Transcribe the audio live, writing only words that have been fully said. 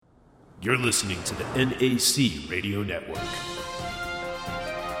You're listening to the NAC Radio Network.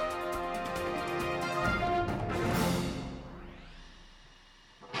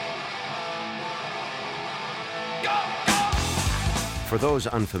 For those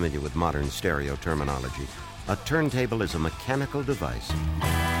unfamiliar with modern stereo terminology, a turntable is a mechanical device. Baby,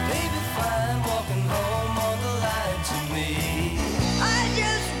 fine, walking home on the line to me. I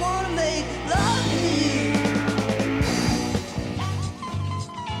just want to make love to you.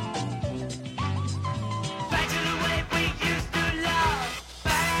 Back to the way we used to love.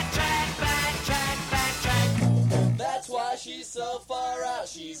 Backtrack, backtrack, backtrack. That's why she's so far out,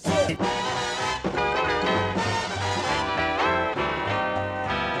 she's good.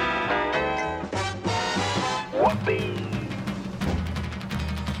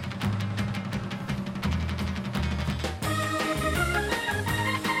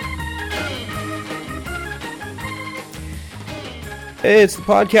 Hey, it's the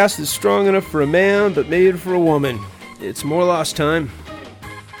podcast that's strong enough for a man, but made for a woman. It's More Lost time.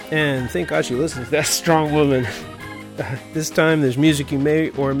 And thank God she listens to that strong woman. This time there's music you may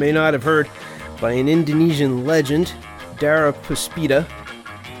or may not have heard by an Indonesian legend, Dara Puspita.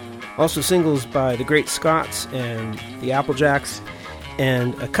 Also singles by the Great Scots and the Applejacks,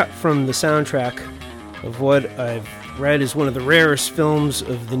 and a cut from the soundtrack of what I've read is one of the rarest films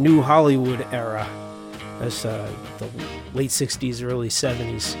of the new Hollywood era. That's the late 60s, early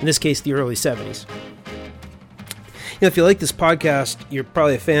 70s. In this case, the early 70s. You know, if you like this podcast, you're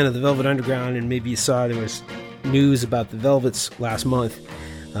probably a fan of the Velvet Underground, and maybe you saw there was news about the Velvets last month,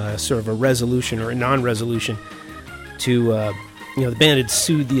 sort of a resolution or a non-resolution to, the band had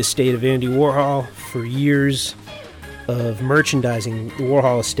sued the estate of Andy Warhol for years of merchandising the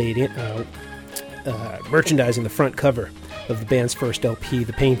Warhol estate, merchandising the front cover of the band's first LP,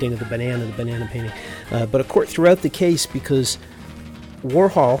 the painting of the banana painting. But a court threw out the case because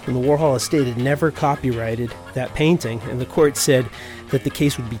Warhol and the Warhol estate had never copyrighted that painting, and the court said that the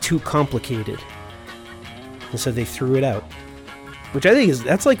case would be too complicated. And so they threw it out. Which I think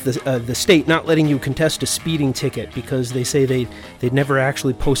that's like the state not letting you contest a speeding ticket because they say they'd never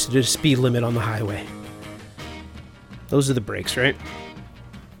actually posted a speed limit on the highway. Those are the breaks, right?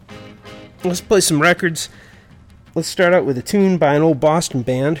 Let's play some records. Let's start out with a tune by an old Boston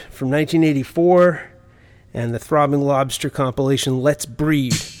band from 1984 and the Throbbing Lobster compilation Let's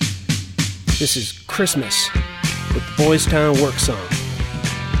Breed. This is Christmas with the Boys Town Work Song.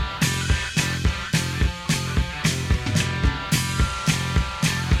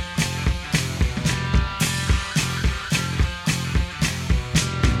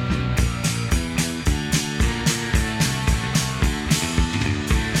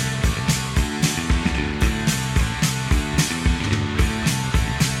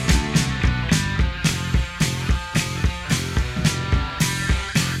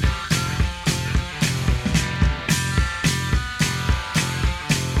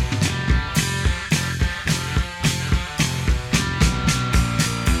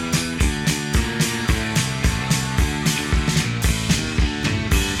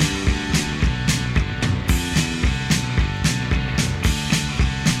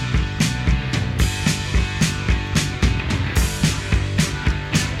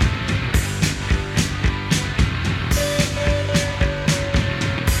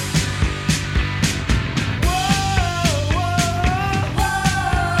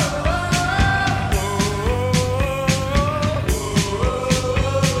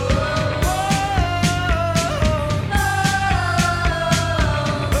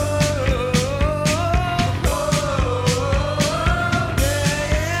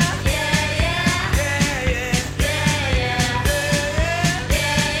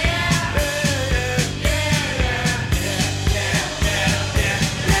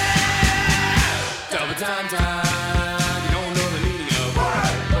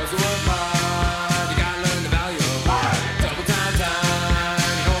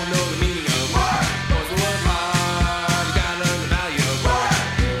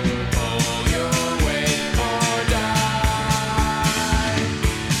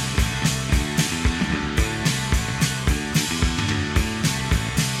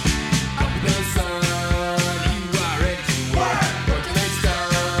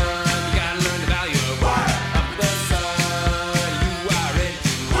 Up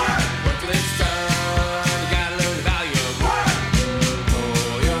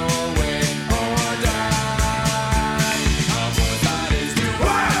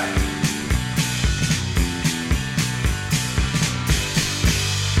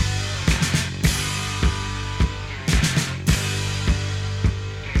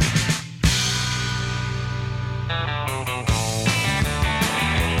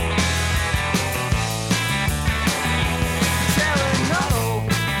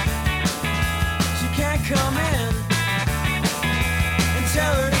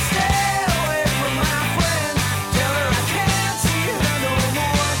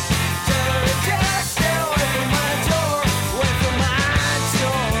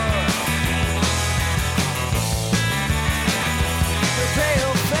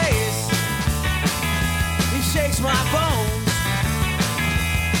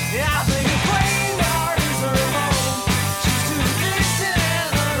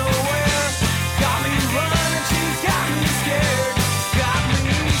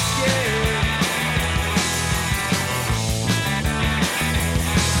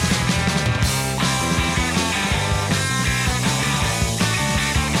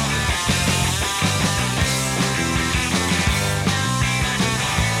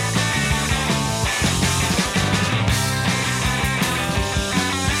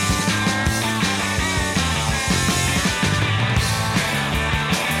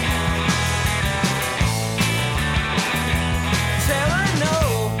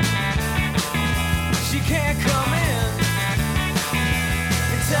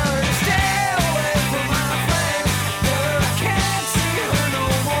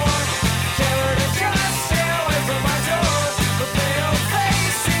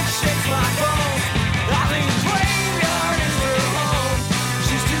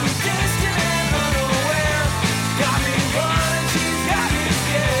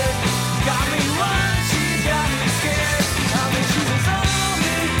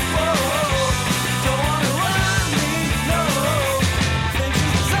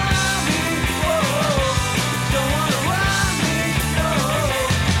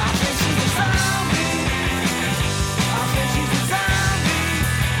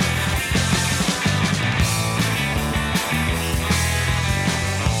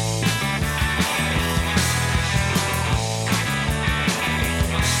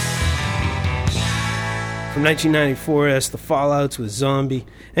From 1994, that's the Fallouts with Zombie.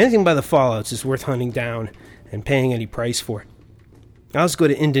 Anything by the Fallouts is worth hunting down and paying any price for. Now let's go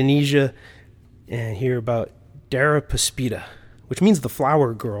to Indonesia and hear about Dara Puspita, which means the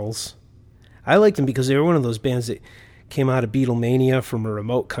Flower Girls. I liked them because they were one of those bands that came out of Beatlemania from a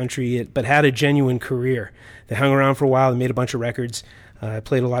remote country, but had a genuine career. They hung around for a while, they made a bunch of records,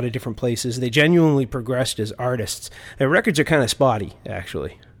 played a lot of different places. They genuinely progressed as artists. Their records are kind of spotty,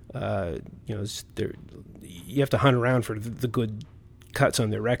 actually. You have to hunt around for the good cuts on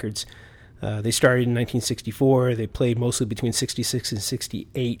their records. They started in 1964. They played mostly between 66 and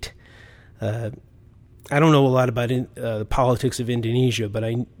 68. I don't know a lot about the politics of Indonesia, but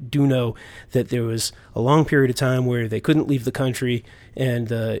I do know that there was a long period of time where they couldn't leave the country, and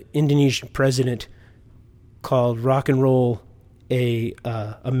the Indonesian president called rock and roll a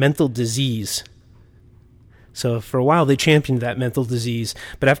mental disease. So for a while they championed that mental disease,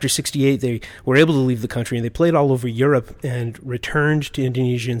 but after 68 they were able to leave the country, and they played all over Europe and returned to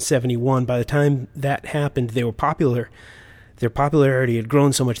Indonesia in 71. By the time that happened, they were popular. Their popularity had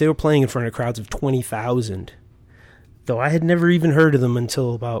grown so much, they were playing in front of crowds of 20,000. Though I had never even heard of them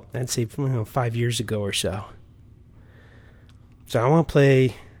until about, I'd say, 5 years ago or so. So I want to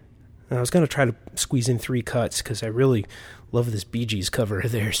play, I was going to try to squeeze in 3 cuts because I really love this Bee Gees cover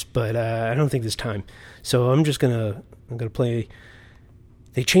of theirs, but I don't think there's time. So I'm gonna play.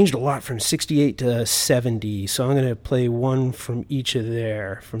 They changed a lot from 68 to 70, so I'm gonna play one from each of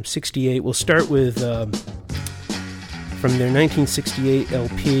there. From 68, we'll start with from their 1968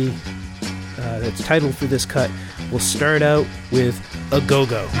 LP that's titled for this cut. We'll start out with A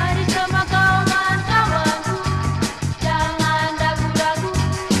Go-Go.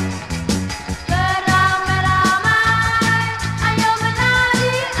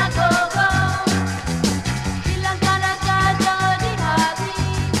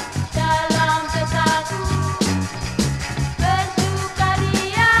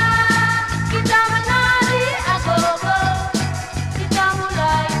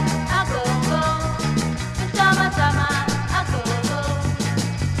 Sama-sama aku,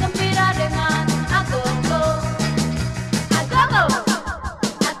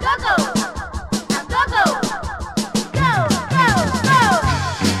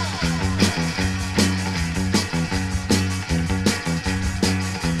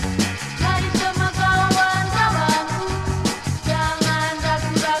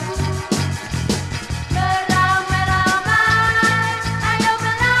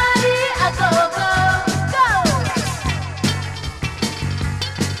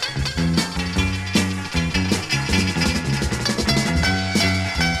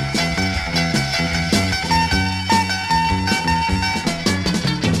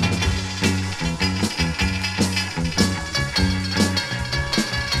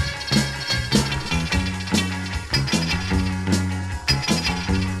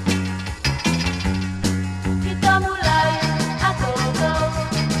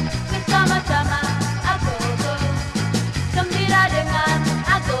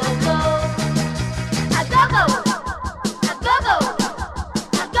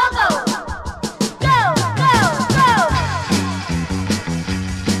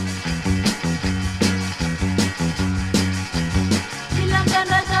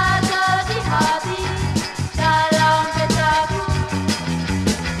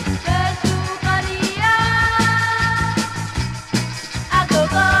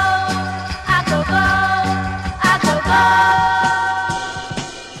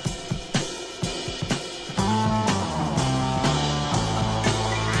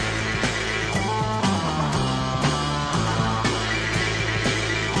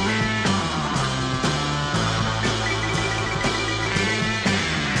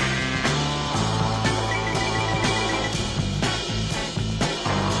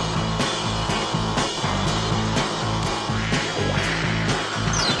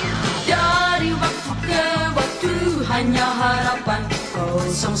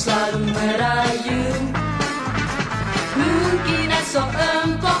 kosong selalu merayu. Mungkin esok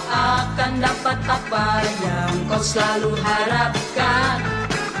engkau akan dapat apa yang kau selalu harapkan.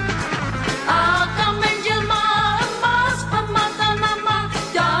 Akan menjelma emas, permata nama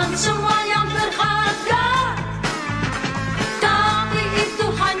dan semua yang berharga. Tapi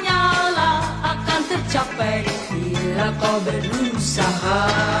itu hanyalah akan tercapai bila kau berusaha.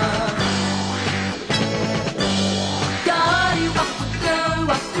 Dari waktu ke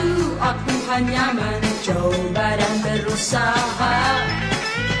waktu aku hanya mencoba dan berusaha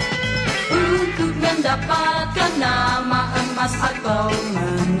untuk mendapatkan nama emas atau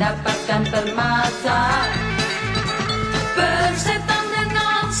mendapatkan permata. Bersetan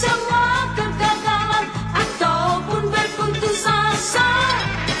dengan semua kegagalan ataupun berputus asa.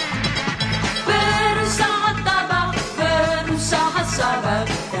 Berusaha tabah, berusaha sabar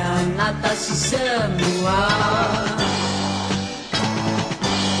dan atasi semua.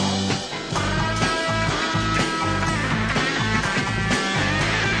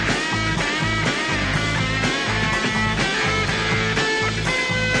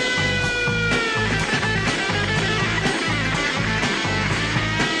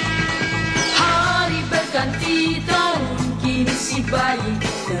 Ganti tahun kini si bayi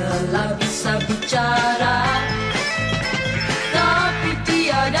telah bisa bicara. Tapi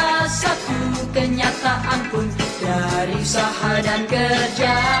tiada satu kenyataan pun dari usaha dan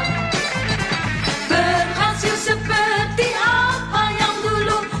kerja berhasil seperti apa yang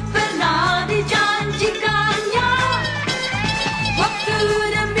dulu pernah dijanjikannya. Waktu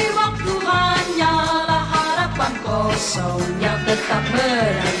demi waktu hanyalah harapan kosong yang tetap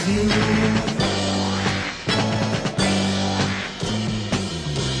merayu.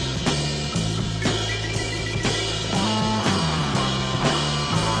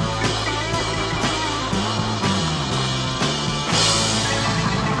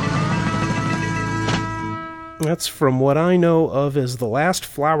 That's from what I know of as the last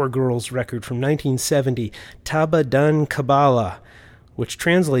Flower Girls record from 1970, Taba Dan Kabbalah, which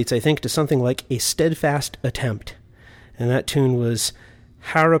translates, I think, to something like a steadfast attempt. And that tune was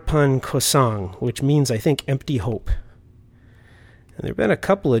Harapan Kosong, which means, I think, empty hope. And there have been a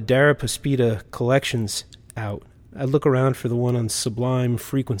couple of Dara Puspita collections out. I'd look around for the one on Sublime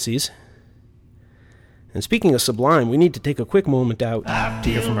Frequencies. And speaking of Sublime, we need to take a quick moment out to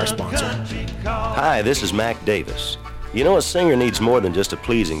hear from our sponsor. Hi, this is Mac Davis. You know, a singer needs more than just a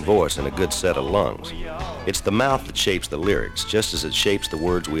pleasing voice and a good set of lungs. It's the mouth that shapes the lyrics, just as it shapes the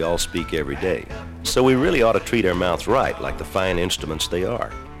words we all speak every day. So we really ought to treat our mouths right, like the fine instruments they are.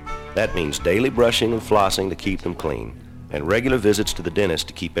 That means daily brushing and flossing to keep them clean, and regular visits to the dentist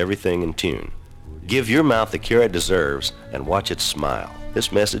to keep everything in tune. Give your mouth the care it deserves and watch it smile.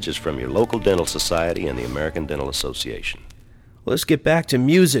 This message is from your local dental society and the American Dental Association. Let's get back to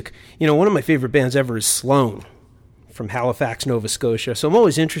music. You know, one of my favorite bands ever is Sloan from Halifax, Nova Scotia. So I'm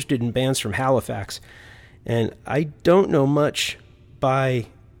always interested in bands from Halifax. And I don't know much by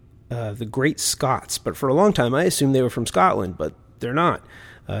the Great Scots, but for a long time I assumed they were from Scotland, but they're not.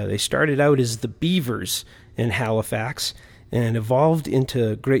 They started out as the Beavers in Halifax and evolved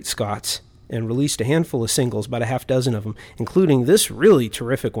into Great Scots and released a handful of singles, about a half dozen of them, including this really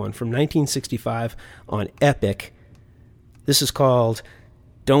terrific one from 1965 on Epic. This is called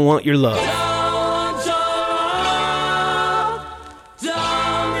Don't Want Your Love.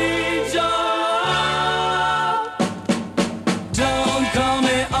 Don't call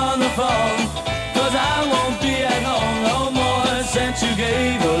me on the phone, 'cause I won't be at home no more since you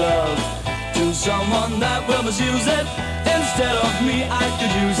gave your love to someone that will misuse it. Instead of me, I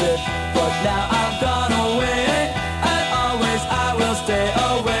could use it. But now I've gone away, and always I will stay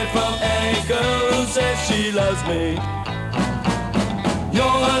away from any girl who says she loves me. Your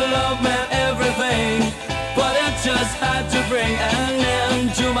love meant everything, but it just had to bring an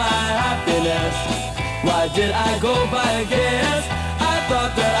end to my happiness. Why did I go by a guess? I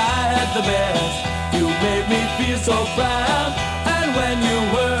thought that I had the best. You made me feel so proud, and when you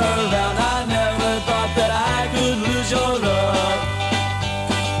were around, I never thought that I could lose your love.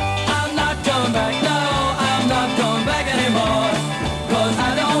 I'm not coming back, no, I'm not coming back anymore, 'cause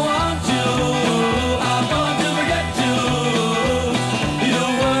I don't want you, I'm going to forget you. You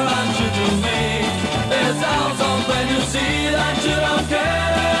were untrue to me, it sounds so plain you see that you don't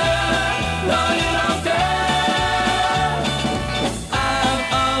care, no you don't care. I'm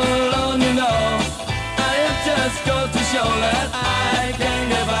all alone, you know, and it just goes to show that I can't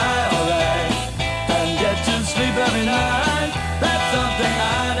get by all that.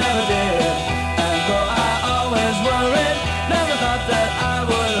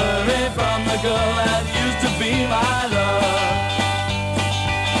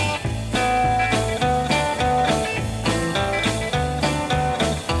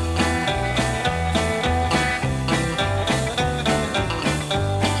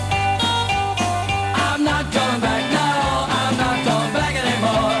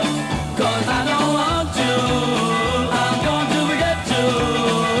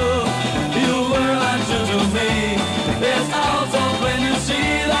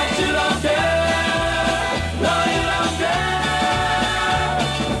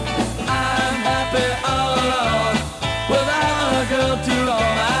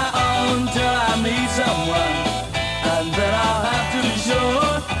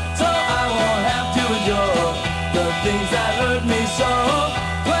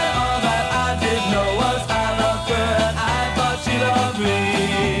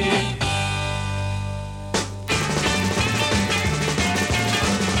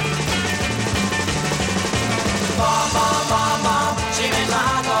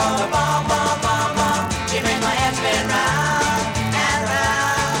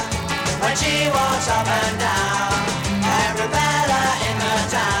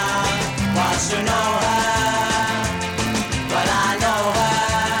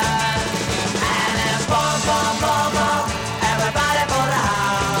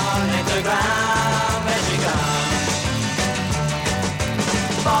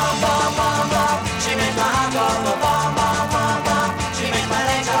 bum bum bum bum. She makes my heart go bum bum bum bum. She makes my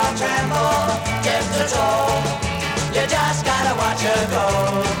legs all tremble, tip to toe. You just gotta watch her go.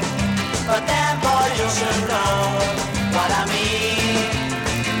 But then, boy, you should know what I mean.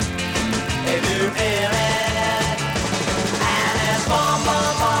 If you feel it, and it's bum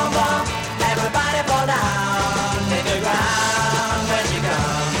bum bum bum. Everybody fall down, hit the ground when she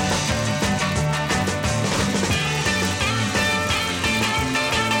comes.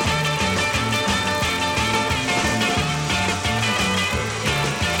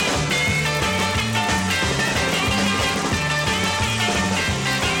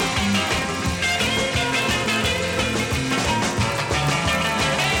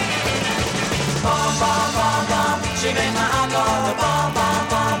 Bum bum bum bum. She makes my heart go bum bum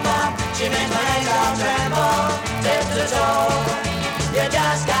bum bum. She makes my legs all tremble, tip to toe. You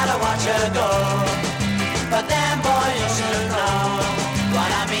just gotta watch her go. But then, boy, you should know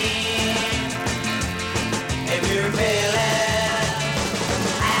what I mean. If you feel it,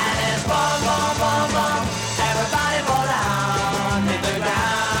 and it's bum bum bum bum. Everybody fall down, hit the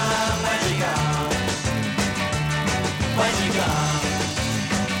ground when she comes. When she comes.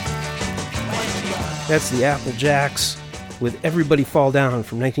 When she comes. That's the Applejacks with Everybody Fall Down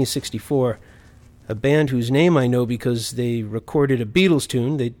from 1964. A band whose name I know because they recorded a Beatles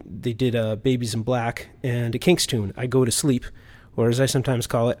tune. They did Babies in Black, and a Kinks tune, I Go to Sleep, or as I sometimes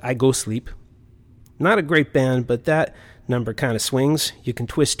call it, I Go Sleep. Not a great band, but that number kind of swings. You can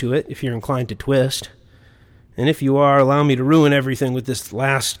twist to it if you're inclined to twist. And if you are, allow me to ruin everything with this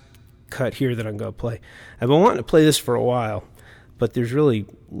last cut here that I'm going to play. I've been wanting to play this for a while, but there's really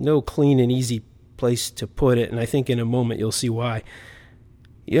no clean and easy place to put it, and I think in a moment you'll see why.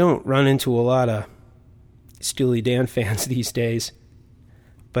 You don't run into a lot of Steely Dan fans these days,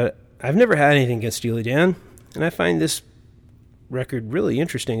 but I've never had anything against Steely Dan, and I find this record really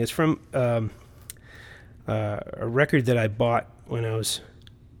interesting. It's from a record that I bought when I was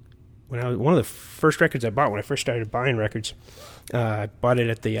one of the first records I bought when I first started buying records. I bought it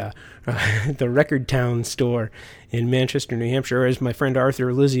at the Record Town store in Manchester, New Hampshire, or as my friend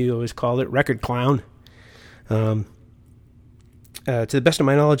Arthur Lizzie always called it, Record Clown. To the best of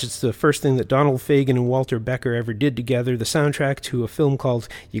my knowledge, it's the first thing that Donald Fagen and Walter Becker ever did together, the soundtrack to a film called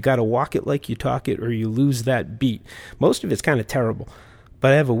You Gotta Walk It Like You Talk It or You Lose That Beat. Most of it's kind of terrible,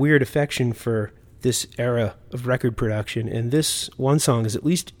 but I have a weird affection for this era of record production, and this one song is at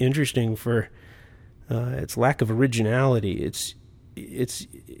least interesting for its lack of originality.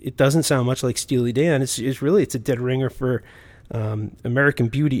 It doesn't sound much like Steely Dan. It's a dead ringer for American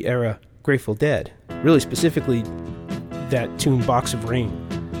Beauty era Grateful Dead, really specifically that tune Box of Rain.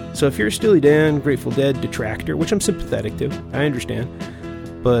 So if you're a Steely Dan, Grateful Dead detractor, which I'm sympathetic to, I understand,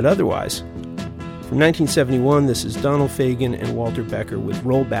 but otherwise, from 1971, this is Donald Fagen and Walter Becker with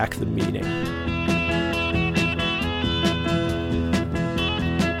Roll Back the Meaning.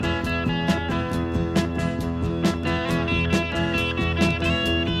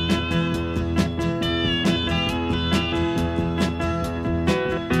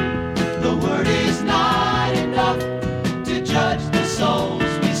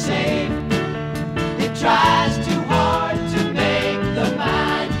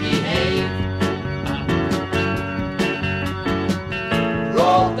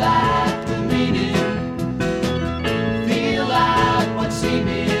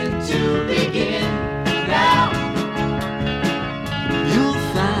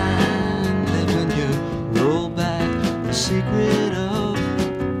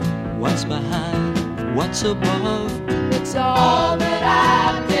 Above. It's all that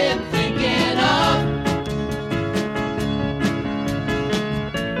I've been thinking of.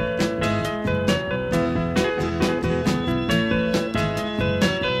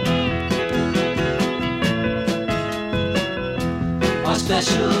 Our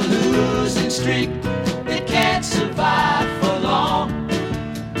special losing streak, it can't survive for long.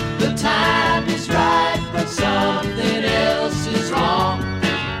 The time is right, but something else is wrong.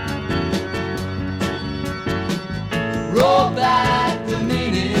 Roll back the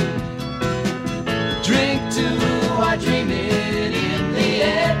meaning, drink to our dreaming in the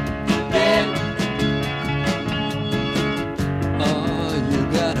end. Oh, you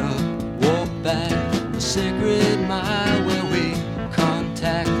gotta walk back the sacred mile where we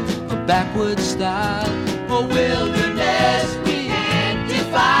contact a backward style, a wilderness we ain't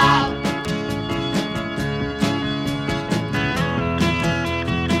defiled.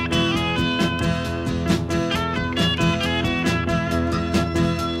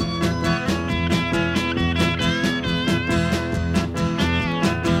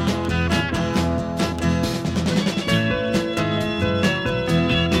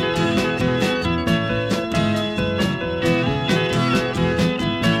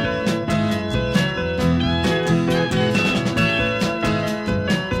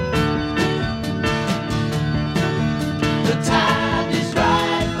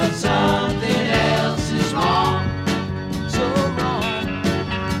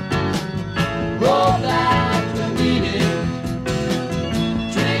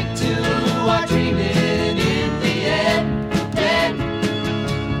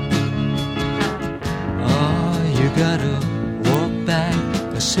 gotta walk back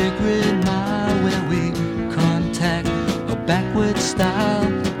a sacred mile where we contact a backward style,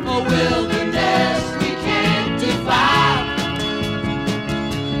 a wilderness we can't defile.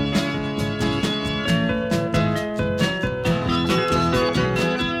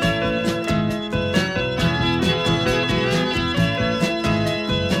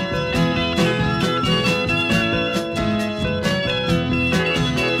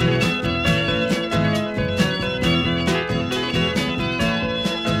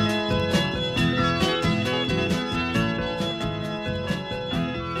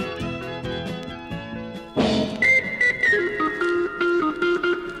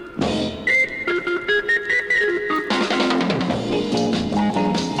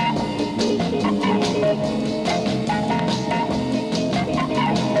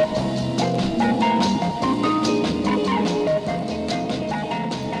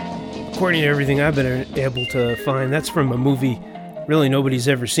 According to everything I've been able to find, that's from a movie really nobody's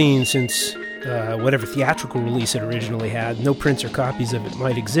ever seen since whatever theatrical release it originally had. No prints or copies of it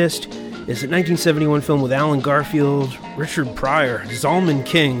might exist. It's a 1971 film with Alan Garfield, Richard Pryor, Zalman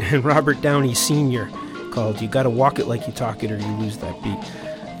King, and Robert Downey Sr. called You Gotta Walk It Like You Talk It or You Lose That Beat.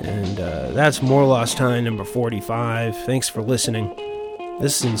 And that's More Lost Time, number 45. Thanks for listening.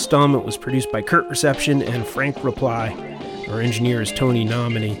 This installment was produced by Kurt Reception and Frank Reply. Our engineer is Tony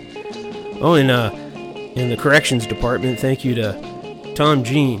Nominee. Oh, and in the corrections department, thank you to Tom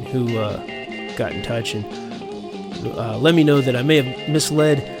Jean, who got in touch and let me know that I may have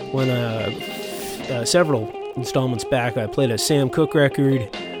misled when several installments back I played a Sam Cooke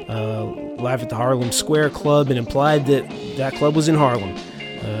record live at the Harlem Square Club and implied that that club was in Harlem.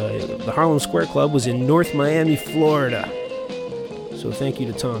 The Harlem Square Club was in North Miami, Florida. So thank you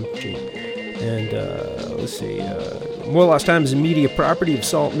to Tom Jean. And let's see... More Lost Time is a media property of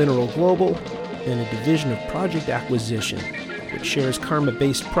Salt Mineral Global and a division of Project Acquisition, which shares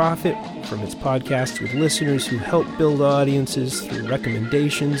karma-based profit from its podcasts with listeners who help build audiences through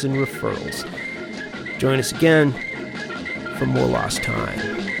recommendations and referrals. Join us again for More Lost Time.